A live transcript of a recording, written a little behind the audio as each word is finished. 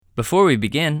Before we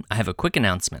begin, I have a quick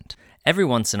announcement. Every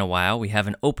once in a while, we have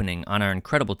an opening on our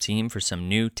incredible team for some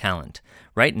new talent.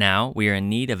 Right now, we are in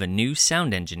need of a new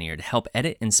sound engineer to help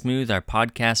edit and smooth our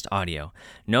podcast audio.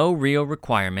 No real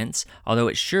requirements, although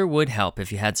it sure would help if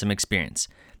you had some experience.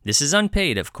 This is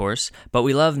unpaid, of course, but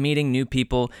we love meeting new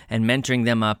people and mentoring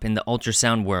them up in the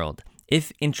ultrasound world.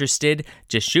 If interested,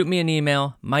 just shoot me an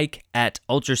email,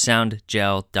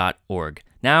 mike@ultrasoundgel.org.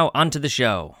 Now, on to the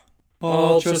show.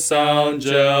 Ultrasound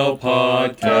Gel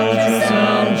Podcast.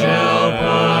 Ultrasound Gel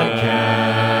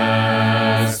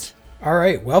Podcast. All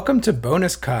right, welcome to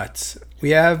Bonus Cuts. We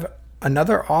have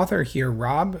another author here,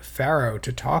 Rob Farrow,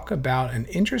 to talk about an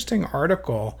interesting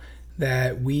article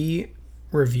that we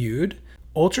reviewed.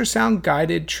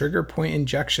 Ultrasound-guided trigger point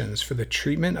injections for the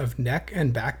treatment of neck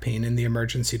and back pain in the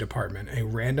emergency department, a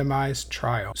randomized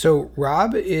trial. So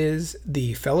Rob is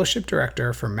the fellowship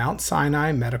director for Mount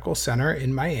Sinai Medical Center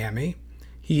in Miami.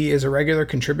 He is a regular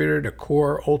contributor to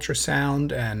Core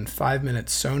Ultrasound and 5 Minute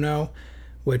Sono,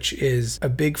 which is a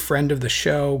big friend of the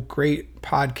show. Great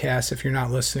podcast. If you're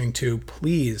not listening to,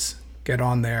 please get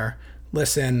on there,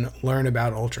 listen, learn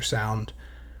about ultrasound.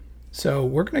 So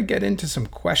we're going to get into some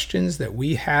questions that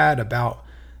we had about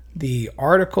the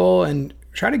article and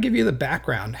try to give you the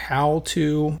background, how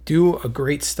to do a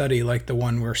great study like the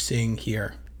one we're seeing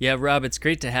here. Yeah, Rob, it's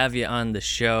great to have you on the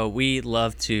show. We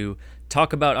love to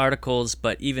talk about articles,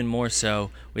 but even more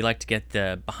so, we like to get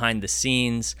the behind the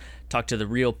scenes, talk to the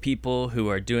real people who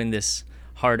are doing this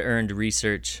hard-earned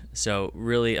research. So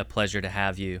really a pleasure to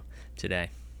have you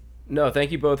today. No,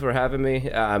 thank you both for having me.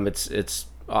 It's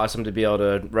awesome to be able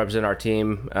to represent our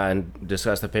team and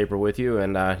discuss the paper with you.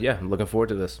 And I'm looking forward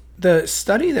to this. The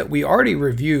study that we already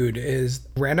reviewed is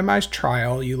a randomized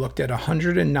trial. You looked at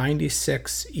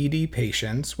 196 ED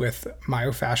patients with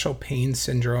myofascial pain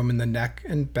syndrome in the neck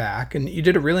and back. And you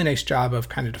did a really nice job of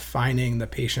kind of defining the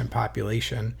patient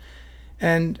population.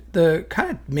 And the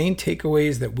kind of main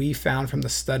takeaways that we found from the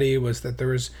study was that there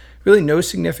was really no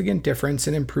significant difference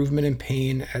in improvement in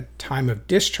pain at time of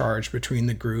discharge between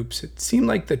the groups. It seemed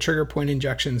like the trigger point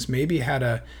injections maybe had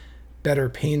a better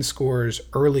pain scores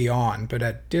early on, but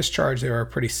at discharge they were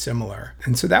pretty similar.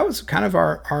 And so that was kind of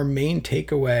our main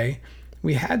takeaway.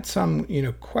 We had some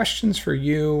questions for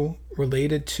you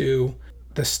related to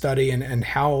the study and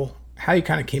how you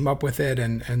kind of came up with it,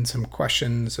 and some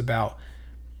questions about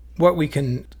what we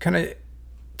can kind of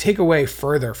take away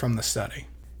further from the study.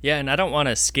 Yeah, and I don't want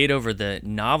to skate over the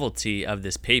novelty of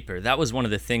this paper. That was one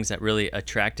of the things that really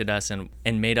attracted us and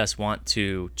made us want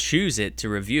to choose it to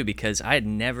review, because I had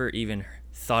never even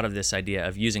thought of this idea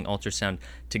of using ultrasound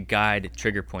to guide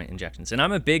trigger point injections. And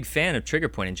I'm a big fan of trigger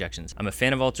point injections. I'm a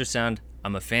fan of ultrasound.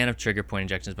 I'm a fan of trigger point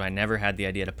injections, but I never had the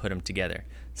idea to put them together.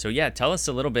 So yeah, tell us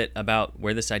a little bit about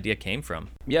where this idea came from.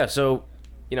 Yeah, so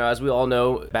as we all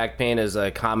know, back pain is a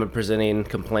common presenting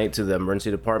complaint to the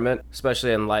emergency department,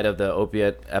 especially in light of the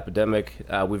opiate epidemic.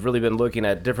 We've really been looking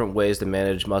at different ways to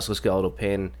manage musculoskeletal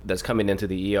pain that's coming into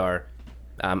the ER.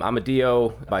 I'm a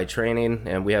DO by training,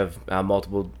 and we have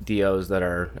multiple DOs that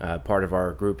are part of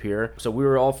our group here. So we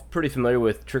were all pretty familiar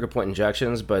with trigger point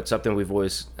injections, but something we've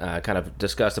always kind of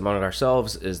discussed among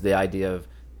ourselves is the idea of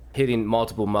hitting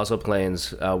multiple muscle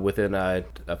planes within a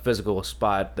physical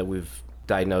spot that we've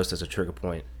diagnosed as a trigger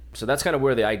point. So that's kind of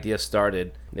where the idea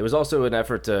started. It was also an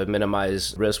effort to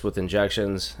minimize risk with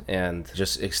injections and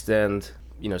just extend,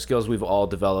 skills we've all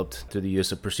developed through the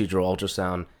use of procedural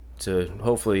ultrasound to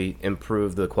hopefully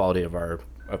improve the quality of our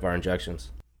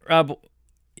injections. Rob,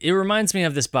 it reminds me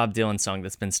of this Bob Dylan song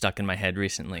that's been stuck in my head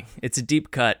recently. It's a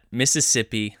deep cut,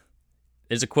 Mississippi.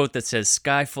 There's a quote that says,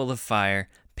 "Sky full of fire,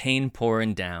 pain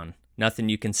pouring down, nothing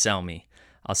you can sell me,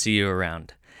 I'll see you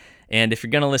around." And if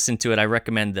you're going to listen to it, I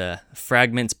recommend the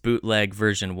Fragments Bootleg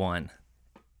version 1.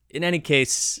 In any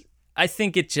case, I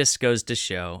think it just goes to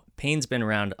show pain's been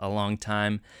around a long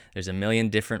time. There's a million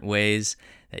different ways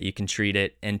that you can treat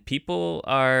it. And people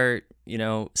are,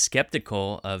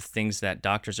 skeptical of things that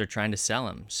doctors are trying to sell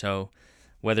them. So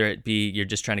whether it be you're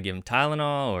just trying to give them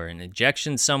Tylenol or an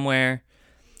injection somewhere,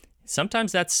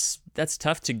 sometimes that's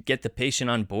tough to get the patient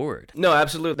on board. No,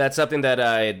 absolutely. That's something that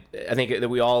I think that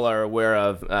we all are aware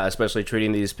of, especially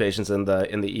treating these patients in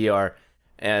the ER.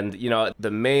 And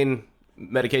the main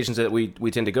medications that we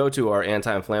tend to go to are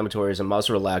anti-inflammatories and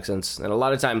muscle relaxants. And a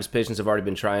lot of times patients have already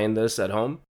been trying this at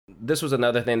home. This was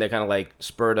another thing that kind of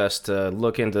spurred us to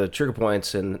look into trigger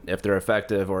points and if they're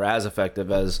effective or as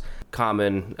effective as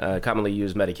commonly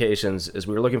used medications, is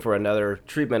we were looking for another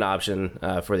treatment option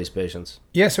for these patients.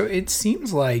 Yeah, so it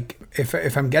seems like,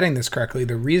 if I'm getting this correctly,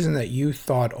 the reason that you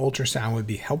thought ultrasound would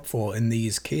be helpful in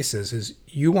these cases is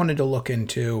you wanted to look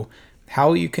into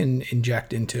how you can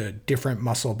inject into different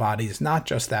muscle bodies, not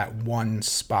just that one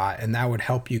spot. And that would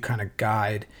help you kind of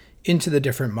guide into the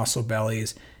different muscle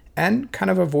bellies and kind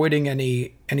of avoiding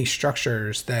any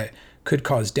structures that could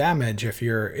cause damage if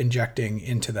you're injecting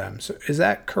into them. So is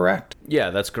that correct?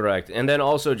 Yeah, that's correct. And then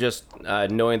also just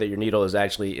knowing that your needle is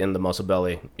actually in the muscle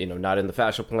belly, not in the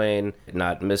fascial plane,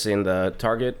 not missing the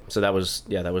target. So that was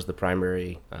the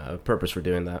primary purpose for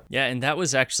doing that. Yeah, and that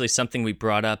was actually something we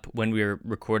brought up when we were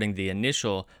recording the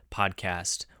initial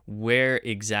podcast. Where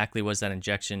exactly was that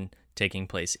injection taking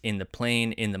place? In the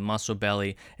plane, in the muscle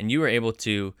belly? And you were able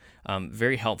to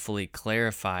very helpfully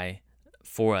clarify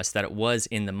for us that it was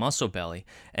in the muscle belly.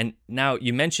 And now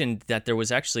you mentioned that there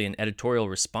was actually an editorial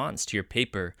response to your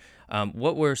paper.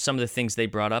 What were some of the things they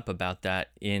brought up about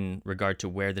that in regard to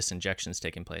where this injection is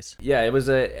taking place? Yeah, it was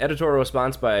an editorial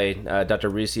response by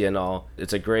Dr. Risi and all.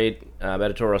 It's a great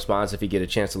editorial response if you get a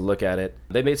chance to look at it.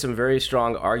 They made some very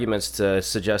strong arguments to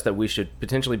suggest that we should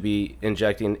potentially be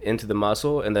injecting into the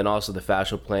muscle and then also the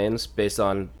fascial planes based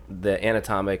on the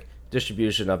anatomic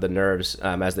distribution of the nerves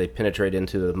as they penetrate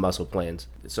into the muscle planes.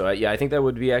 So I think that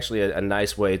would be actually a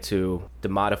nice way to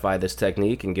modify this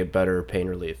technique and get better pain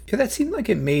relief. Yeah, that seemed like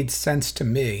it made sense to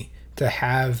me to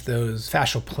have those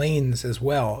fascial planes as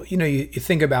well. You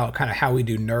think about kind of how we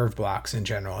do nerve blocks in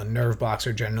general, and nerve blocks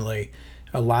are generally,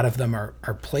 a lot of them are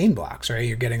plane blocks, right?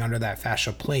 You're getting under that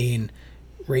fascial plane,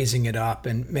 raising it up,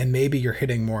 and maybe you're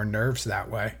hitting more nerves that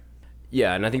way.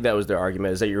 Yeah, and I think that was their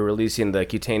argument, is that you're releasing the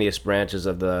cutaneous branches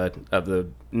of the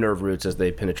nerve roots as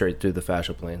they penetrate through the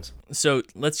fascial planes. So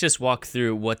let's just walk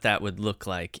through what that would look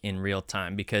like in real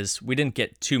time, because we didn't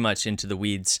get too much into the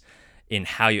weeds in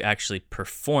how you actually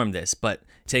perform this. But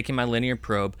taking my linear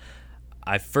probe,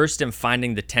 I first am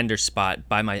finding the tender spot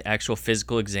by my actual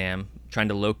physical exam, trying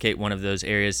to locate one of those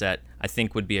areas that I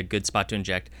think would be a good spot to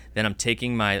inject. Then I'm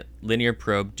taking my linear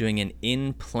probe, doing an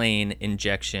in-plane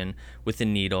injection with a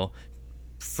needle.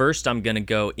 First, I'm going to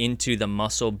go into the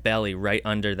muscle belly right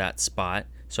under that spot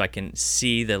so I can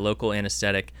see the local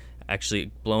anesthetic actually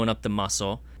blowing up the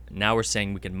muscle. Now we're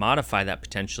saying we can modify that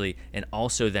potentially and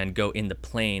also then go in the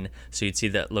plane so you'd see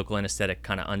that local anesthetic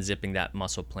kind of unzipping that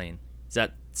muscle plane. Does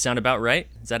that sound about right?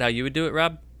 Is that how you would do it,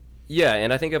 Rob? Yeah,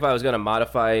 and I think if I was going to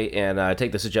modify and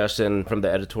take the suggestion from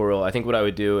the editorial, I think what I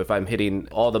would do if I'm hitting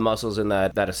all the muscles in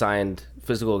that assigned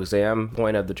physical exam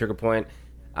point of the trigger point,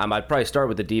 I'd probably start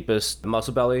with the deepest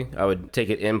muscle belly. I would take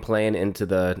it in plane into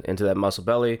that muscle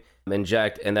belly,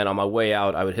 inject, and then on my way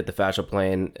out, I would hit the fascial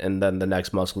plane and then the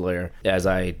next muscle layer as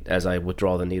I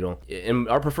withdraw the needle. And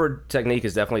our preferred technique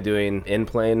is definitely doing in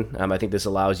plane. I think this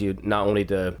allows you not only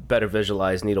to better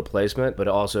visualize needle placement, but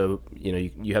also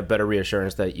you have better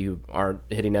reassurance that you aren't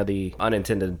hitting the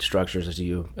unintended structures as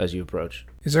you approach.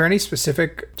 Is there any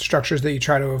specific structures that you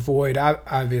try to avoid?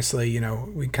 Obviously,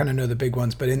 we kind of know the big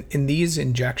ones, but in these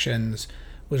injections,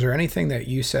 was there anything that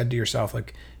you said to yourself,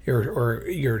 like, or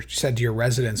you said to your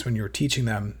residents when you were teaching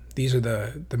them, these are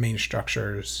the main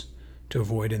structures to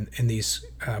avoid in these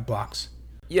blocks?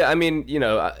 Yeah, I mean,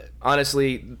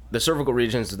 honestly, the cervical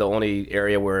region is the only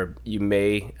area where you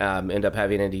may end up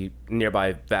having any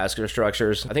nearby vascular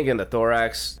structures. I think in the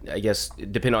thorax, I guess,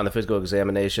 depending on the physical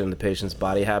examination, the patient's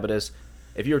body habitus,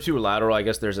 if you're too lateral, I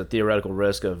guess there's a theoretical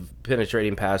risk of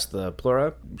penetrating past the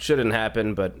pleura. Shouldn't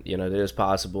happen, but it is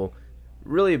possible.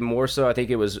 Really, more so, I think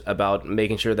it was about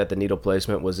making sure that the needle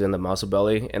placement was in the muscle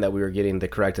belly and that we were getting the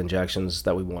correct injections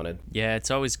that we wanted. Yeah,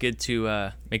 it's always good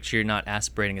to make sure you're not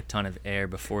aspirating a ton of air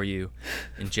before you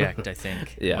inject, I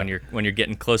think, yeah. when you're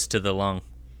getting close to the lung.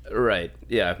 Right,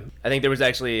 yeah. I think there was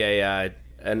actually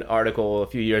an article a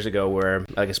few years ago where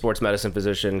a sports medicine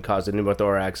physician caused a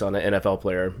pneumothorax on an NFL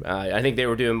player. I think they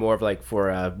were doing more of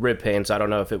for rib pain, so I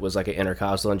don't know if it was like an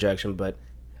intercostal injection, but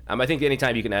I think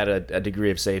anytime you can add a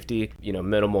degree of safety,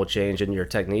 minimal change in your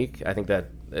technique, I think that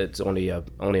it's only a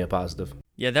positive.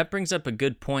 Yeah, that brings up a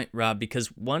good point, Rob, because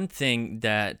one thing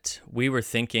that we were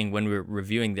thinking when we were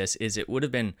reviewing this is it would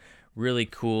have been really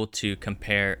cool to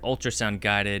compare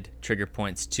ultrasound-guided trigger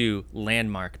points to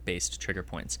landmark-based trigger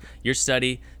points. Your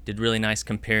study did really nice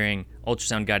comparing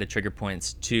ultrasound-guided trigger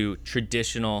points to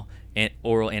traditional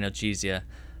oral analgesia.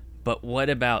 But what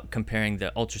about comparing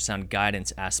the ultrasound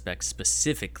guidance aspect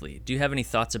specifically? Do you have any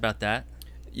thoughts about that?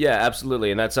 Yeah, absolutely.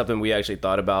 And that's something we actually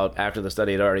thought about after the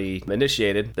study had already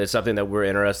initiated. It's something that we're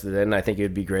interested in. I think it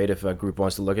would be great if a group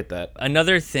wants to look at that.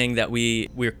 Another thing that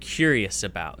we're curious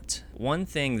about, one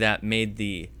thing that made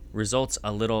the results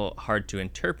a little hard to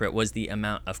interpret was the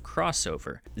amount of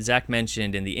crossover. Zach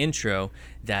mentioned in the intro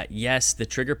that yes, the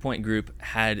trigger point group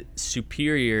had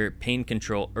superior pain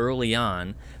control early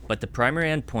on, but the primary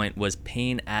endpoint was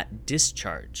pain at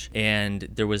discharge, and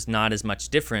there was not as much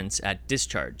difference at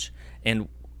discharge. And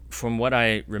from what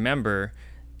I remember,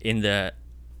 in the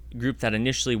group that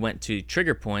initially went to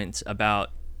trigger points,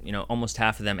 about almost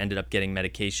half of them ended up getting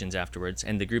medications afterwards.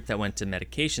 And the group that went to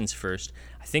medications first,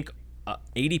 I think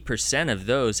 80% of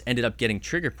those ended up getting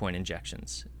trigger point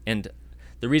injections. And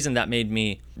the reason that made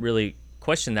me really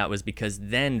question that was because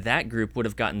then that group would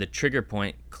have gotten the trigger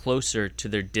point closer to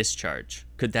their discharge.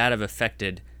 Could that have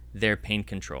affected their pain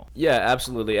control? Yeah,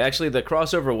 absolutely. Actually, the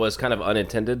crossover was kind of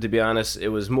unintended, to be honest. It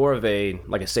was more of a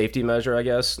safety measure, I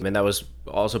guess. I mean, that was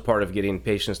also part of getting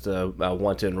patients to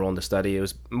want to enroll in the study. It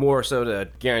was more so to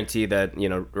guarantee that,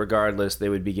 regardless, they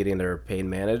would be getting their pain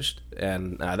managed.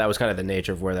 And that was kind of the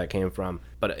nature of where that came from.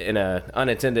 But in an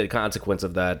unintended consequence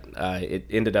of that, it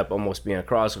ended up almost being a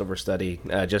crossover study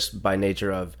just by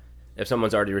nature of, if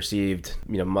someone's already received,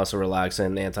 muscle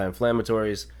relaxant,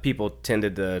 anti-inflammatories, people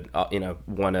tended to,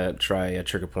 want to try a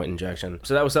trigger point injection.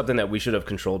 So that was something that we should have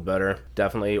controlled better,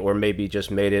 definitely, or maybe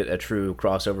just made it a true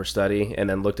crossover study and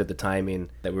then looked at the timing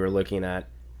that we were looking at.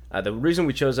 The reason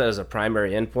we chose that as a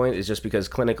primary endpoint is just because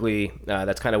clinically,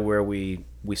 that's kind of where we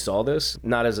saw this,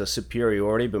 not as a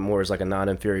superiority, but more as like a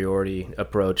non-inferiority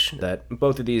approach, that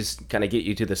both of these kind of get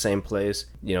you to the same place.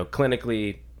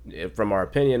 Clinically, from our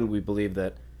opinion, we believe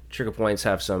that trigger points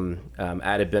have some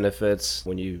added benefits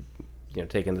when you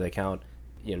take into account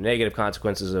negative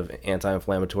consequences of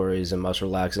anti-inflammatories and muscle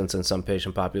relaxants in some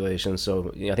patient populations.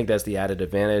 So I think that's the added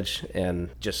advantage, and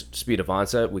just speed of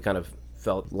onset. We kind of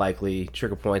felt likely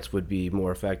trigger points would be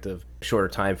more effective, shorter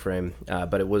time frame,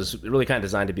 but it was really kind of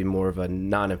designed to be more of a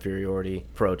non-inferiority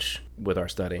approach with our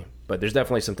study. But there's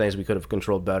definitely some things we could have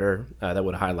controlled better that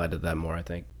would have highlighted that more, I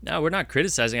think. No, we're not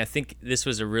criticizing. I think this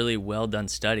was a really well done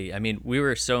study. I mean, we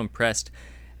were so impressed.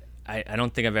 I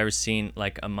don't think I've ever seen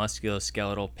like a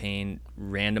musculoskeletal pain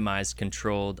randomized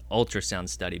controlled ultrasound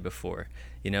study before.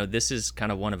 This is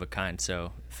kind of one of a kind,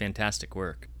 so fantastic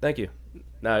work. Thank you.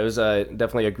 No, it was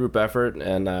definitely a group effort,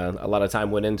 and a lot of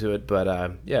time went into it. But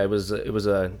it was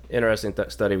a interesting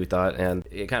study, we thought, and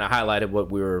it kind of highlighted what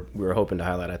we were hoping to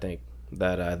highlight. I think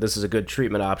that this is a good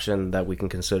treatment option that we can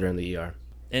consider in the ER.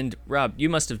 And Rob, you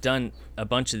must have done a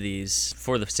bunch of these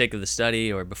for the sake of the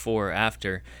study, or before or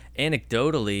after.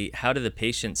 Anecdotally, how do the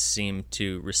patients seem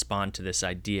to respond to this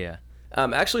idea?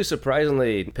 Actually,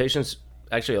 surprisingly, patients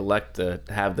actually elect to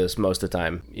have this most of the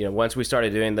time. Once we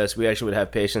started doing this, we actually would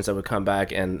have patients that would come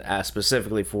back and ask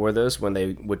specifically for this when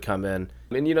they would come in.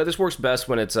 And this works best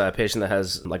when it's a patient that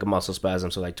has like a muscle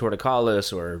spasm, so like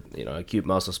torticollis or acute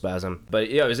muscle spasm. But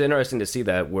it was interesting to see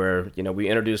that where we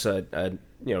introduce a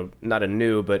not a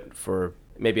new, but for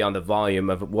maybe on the volume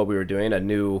of what we were doing, a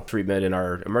new treatment in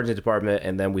our emergency department,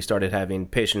 and then we started having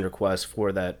patient requests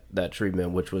for that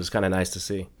treatment, which was kind of nice to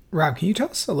see. Rob, can you tell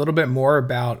us a little bit more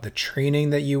about the training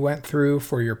that you went through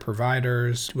for your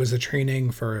providers? Was the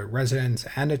training for residents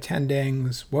and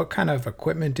attendings? What kind of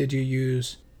equipment did you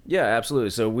use? Yeah,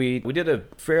 absolutely. So we did a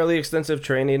fairly extensive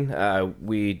training.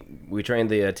 We trained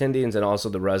the attendings and also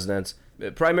the residents.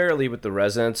 Primarily with the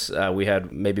residents, we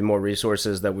had maybe more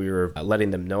resources that we were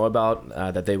letting them know about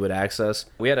that they would access.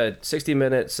 We had a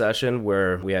 60-minute session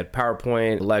where we had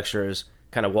PowerPoint lectures,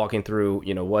 kind of walking through,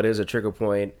 what is a trigger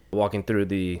point, walking through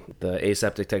the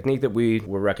aseptic technique that we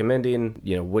were recommending,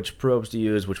 which probes to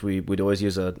use, which we'd always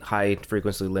use a high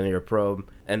frequency linear probe,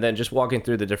 and then just walking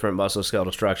through the different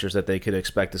musculoskeletal structures that they could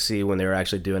expect to see when they were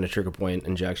actually doing a trigger point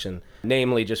injection.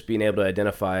 Namely, just being able to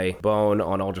identify bone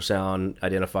on ultrasound,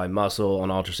 identify muscle on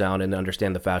ultrasound, and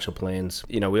understand the fascial planes.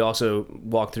 We also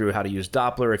walked through how to use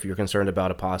Doppler if you're concerned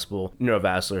about a possible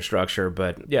neurovascular structure.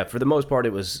 But yeah, for the most part,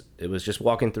 it was just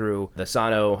walking through the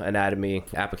sono anatomy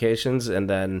applications and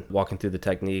then walking through the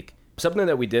technique. Something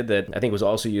that we did that I think was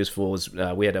also useful is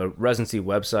we had a residency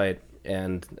website,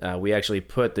 and we actually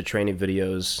put the training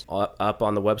videos up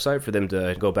on the website for them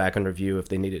to go back and review if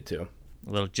they needed to. A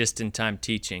little just-in-time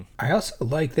teaching. I also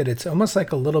like that it's almost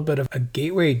like a little bit of a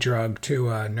gateway drug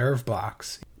to nerve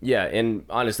blocks. Yeah, and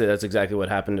honestly, that's exactly what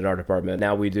happened in our department.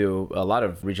 Now we do a lot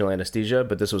of regional anesthesia,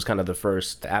 but this was kind of the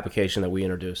first application that we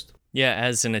introduced. Yeah,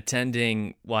 as an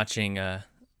attending, watching a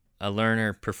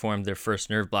learner perform their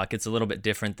first nerve block, it's a little bit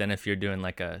different than if you're doing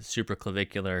like a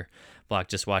supraclavicular block,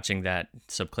 just watching that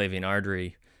subclavian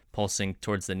artery pulsing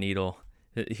towards the needle.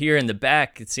 Here in the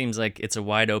back, it seems like it's a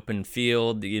wide open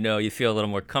field. You feel a little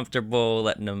more comfortable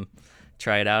letting them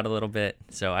try it out a little bit.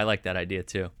 So I like that idea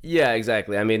too. Yeah,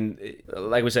 exactly. I mean,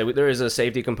 like we said, there is a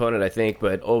safety component, I think,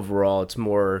 but overall it's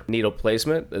more needle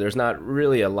placement. There's not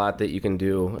really a lot that you can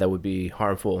do that would be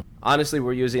harmful. Honestly,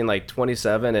 we're using like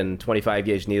 27 and 25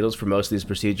 gauge needles for most of these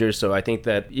procedures. So I think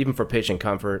that even for patient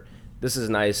comfort, this is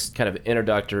a nice kind of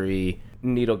introductory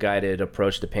needle-guided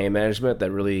approach to pain management that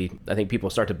really, I think,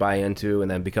 people start to buy into and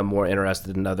then become more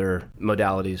interested in other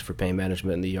modalities for pain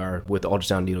management in the ER with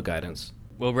ultrasound needle guidance.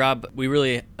 Well, Rob, we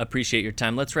really appreciate your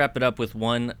time. Let's wrap it up with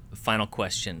one final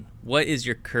question. What is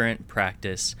your current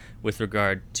practice with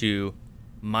regard to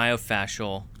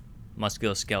myofascial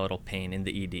musculoskeletal pain in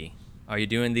the ED? Are you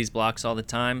doing these blocks all the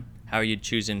time? How are you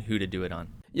choosing who to do it on?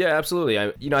 Yeah, absolutely.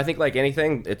 I think like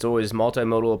anything, it's always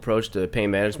multimodal approach to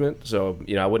pain management. So,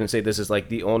 I wouldn't say this is like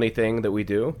the only thing that we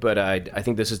do, but I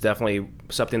think this is definitely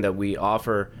something that we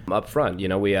offer up front.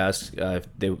 We ask,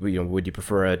 would you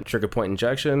prefer a trigger point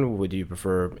injection? Would you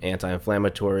prefer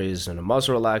anti-inflammatories and a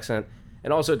muscle relaxant?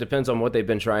 And also, it depends on what they've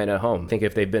been trying at home. I think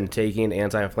if they've been taking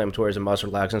anti-inflammatories and muscle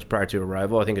relaxants prior to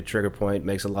arrival, I think a trigger point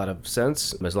makes a lot of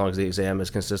sense, as long as the exam is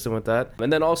consistent with that.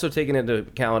 And then also taking into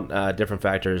account different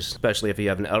factors, especially if you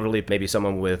have an elderly, maybe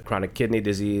someone with chronic kidney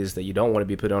disease that you don't want to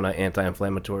be put on an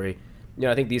anti-inflammatory.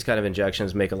 I think these kind of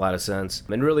injections make a lot of sense.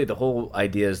 And really, the whole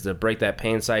idea is to break that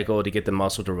pain cycle to get the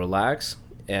muscle to relax.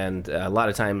 And a lot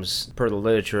of times, per the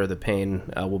literature, the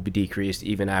pain will be decreased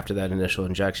even after that initial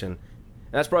injection.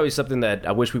 That's probably something that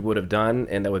I wish we would have done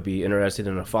and that would be interested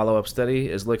in a follow-up study,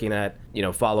 is looking at,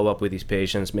 follow-up with these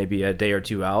patients maybe a day or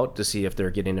two out to see if they're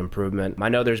getting improvement. I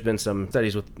know there's been some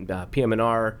studies with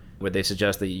PM&R where they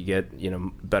suggest that you get,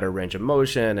 better range of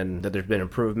motion and that there's been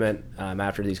improvement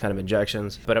after these kind of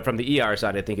injections. But from the ER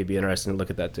side, I think it'd be interesting to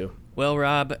look at that too. Well,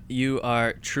 Rob, you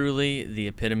are truly the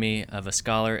epitome of a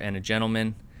scholar and a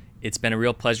gentleman. It's been a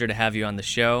real pleasure to have you on the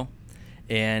show.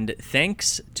 And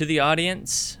thanks to the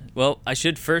audience. Well, I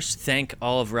should first thank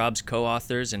all of Rob's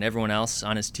co-authors and everyone else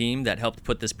on his team that helped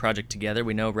put this project together.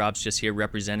 We know Rob's just here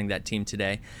representing that team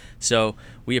today. So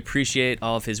we appreciate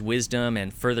all of his wisdom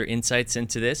and further insights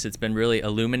into this. It's been really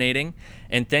illuminating.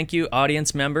 And thank you,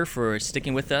 audience member, for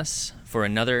sticking with us for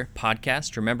another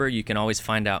podcast. Remember, you can always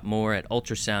find out more at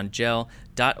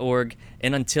ultrasoundgel.org.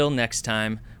 And until next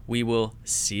time, we will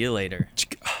see you later.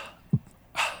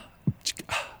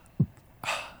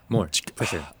 More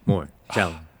pressure, more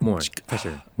gel, more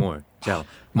pressure, more gel,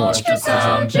 more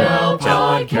Ultrasound Gel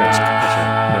Podcast.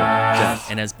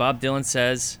 And as Bob Dylan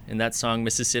says in that song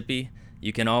Mississippi,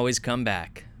 you can always come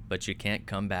back, but you can't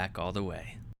come back all the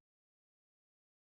way.